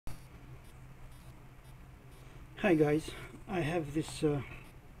Hi guys, I have this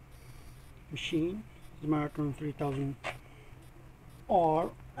machine, Smartron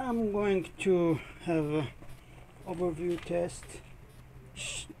 3000R. I'm going to have a overview test.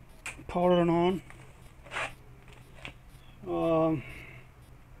 Power on.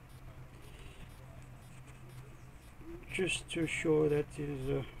 Just to show that it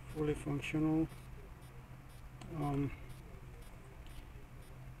is fully functional.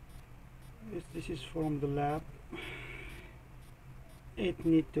 This is from the lab. It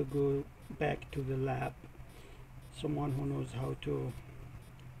needs to go back to the lab. Someone who knows how to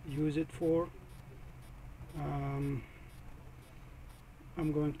use it for. I'm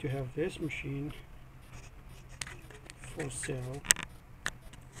going to have this machine for sale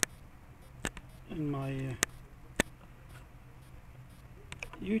in my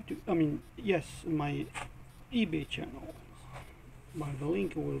my eBay channel. The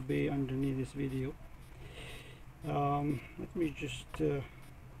link will be underneath this video. Let me just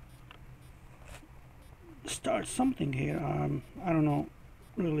start something here. I don't know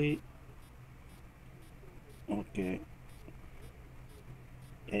really. Okay,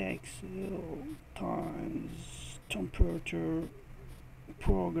 Excel times temperature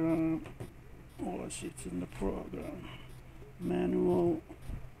program. Let's see, it's in the program manual.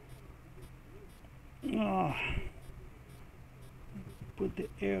 Put the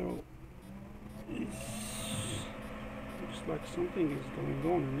arrow. Looks like something is going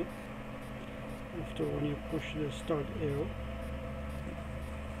on in it after when you push the start arrow.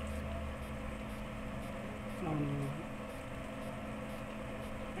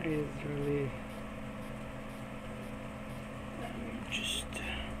 It is really just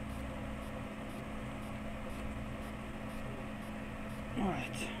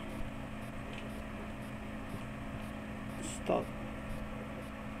alright. Stop.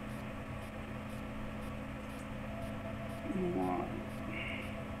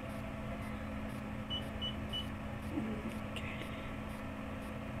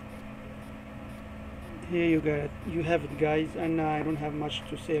 Here you have it guys, and I don't have much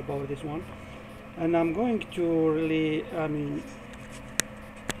to say about this one, and I'm going to really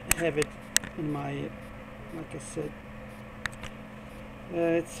have it in my, like I said,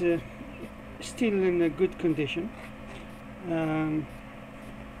 it's still in a good condition,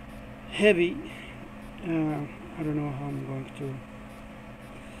 heavy. I don't know how I'm going to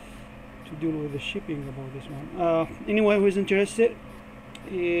deal with the shipping about this one. Anyway, who is interested,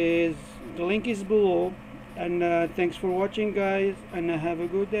 the link is below, and thanks for watching guys, and have a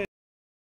good day.